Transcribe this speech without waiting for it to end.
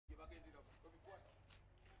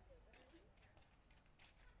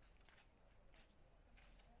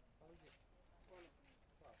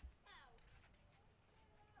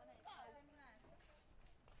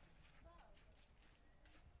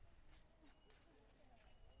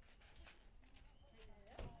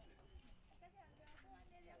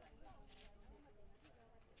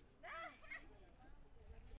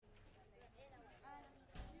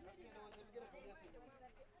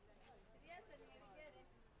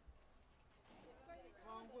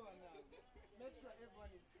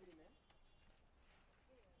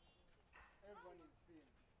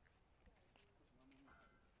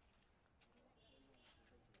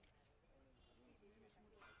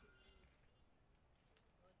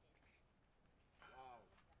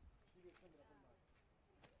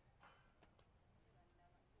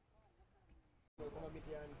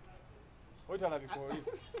Oita na vikoli.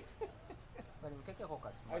 Bali mkeke kwa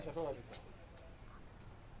kasi. Aisha toka vika.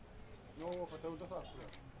 Yo pata utasa kula.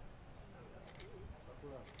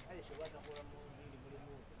 Kula. Aisha wata kula mwingine muri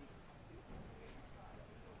mu.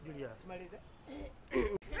 Julia. Maliza.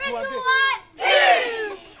 3, 2,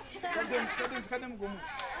 1. Kadem gumu.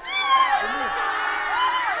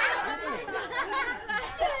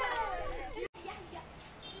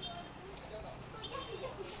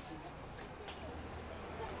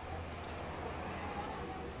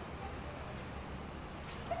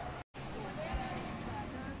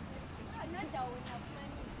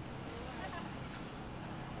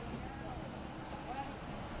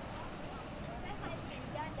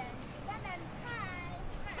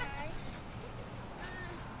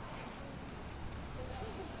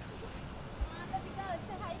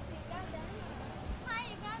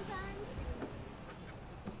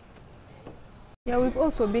 Yeah, we've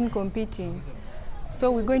also been competing,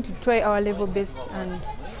 so we're going to try our level best, and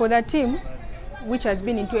for the team which has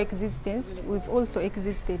been into existence, we've also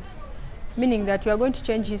existed, meaning that we are going to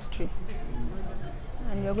change history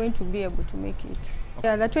and we are going to be able to make it.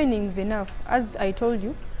 Yeah, the training is enough. As I told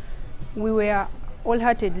you, we were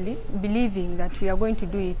wholeheartedly believing that we are going to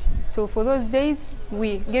do it. So for those days,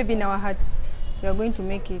 we gave in our hearts, we are going to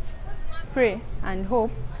make it. Pray and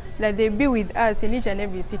hope that they be with us in each and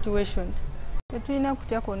every situation. Tetulina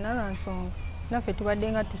kutya konna lwa nsonga naffe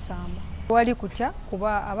tubadde nga tusamba wali kutya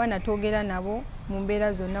kuba abaana twogera nabo mu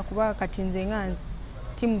mbeera zonna kuba kati nze nganze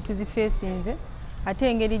tiimu tuzifeesinze ate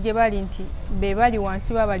engeri gye bali nti be bali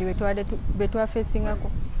wansi babali be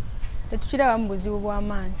twafeesingako tetukiraba mu buzibu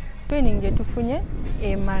bw'amaanyi. Training gye tufunye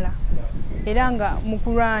emala era nga mu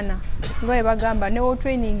kulwana nga bwe bagamba newo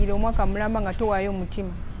trainingire omwaka mulamba nga towaayo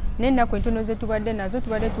mutima n'ennaku entono ze tubadde nazo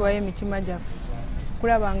tubadde tuwaayo emitima gyaffe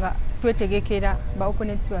kulaba nga twetegekera ba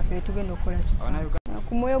opponents baffe betugenda okukola kisa.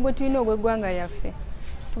 Ku mwoyo gwe tulina ogw'eggwanga yaffe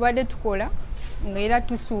tubadde tukola nga era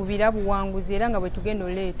tusuubira buwanguzi era nga bwe tugenda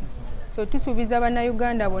oleeta. So tusuubiza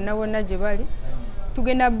bannayuganda bonna bonna gye bali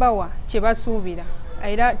tugenda bawa kye basuubira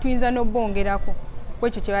era tuyinza n'obbongerako ku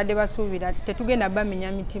ekyo kye badde basuubira tetugenda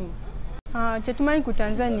bamenya mitima. Kye tumanyi ku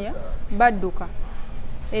Tanzania badduka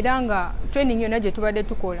era nga training yonna gye tubadde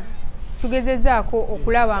tukola tugezezaako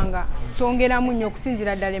okulaba nga twongeramu nnyo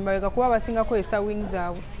okusinziira ddala emabega kuba basingako esa wing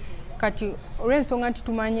zaabwe. Kati olw'ensonga nti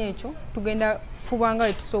tumanye ekyo tugenda fubanga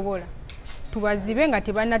we tusobola tubazibe nga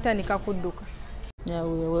tebannatandika kudduka. Yeah,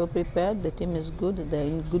 we are well prepared. The team is good. They are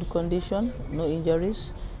in good condition. No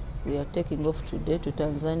injuries. We are taking off today to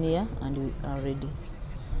Tanzania and we are ready.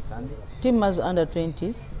 Sunday. Team as under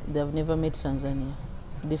 20. They have never met Tanzania.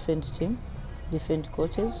 Different team, different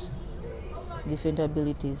coaches, different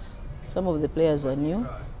abilities. Some of the players are new.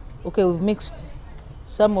 Okay, we've mixed.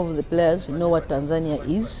 Some of the players know what Tanzania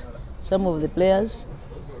is. Some of the players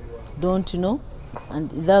don't know. And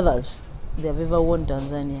the others, they have ever won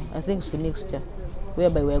Tanzania. I think it's a mixture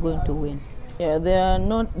whereby we are going to win. Yeah, they have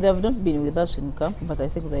not been with us in camp, but I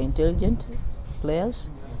think they're intelligent players.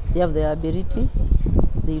 They have the ability.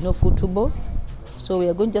 They know football. So we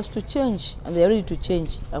are going just to change, and they are ready to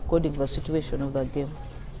change according to the situation of the game.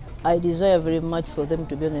 I desire very much for them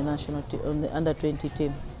to be on the national team, on the under 20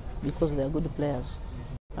 team, because they are good players.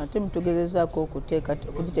 Team tugezezaako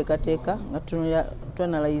okugiteekateeka nga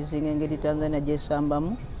tuanalyzing engeri Tanzania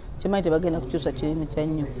gyesambamu. Kimanyi tebagenda kukyusa kinene kya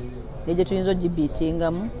nnyo. Egye tuyinza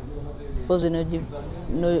ogibiitingamu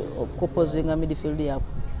okupozinga midfield yaabwe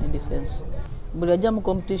ne defense. Buli ajja mu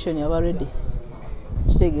competition yaba ready.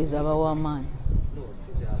 Kitegeeza abawa amaanyi.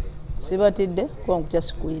 Sibatidde kuba nkutya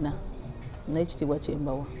sikulina. Naye ekitiibwa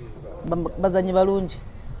kyembawa. Bazanyi balungi.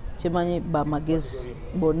 Kimanyi bamagezi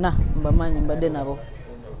bonna mbamanyi mbadde nabo.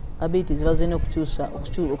 Abilities bazina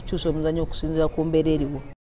okukyusa omuzannyo okusinziira ku mbeera eriwo.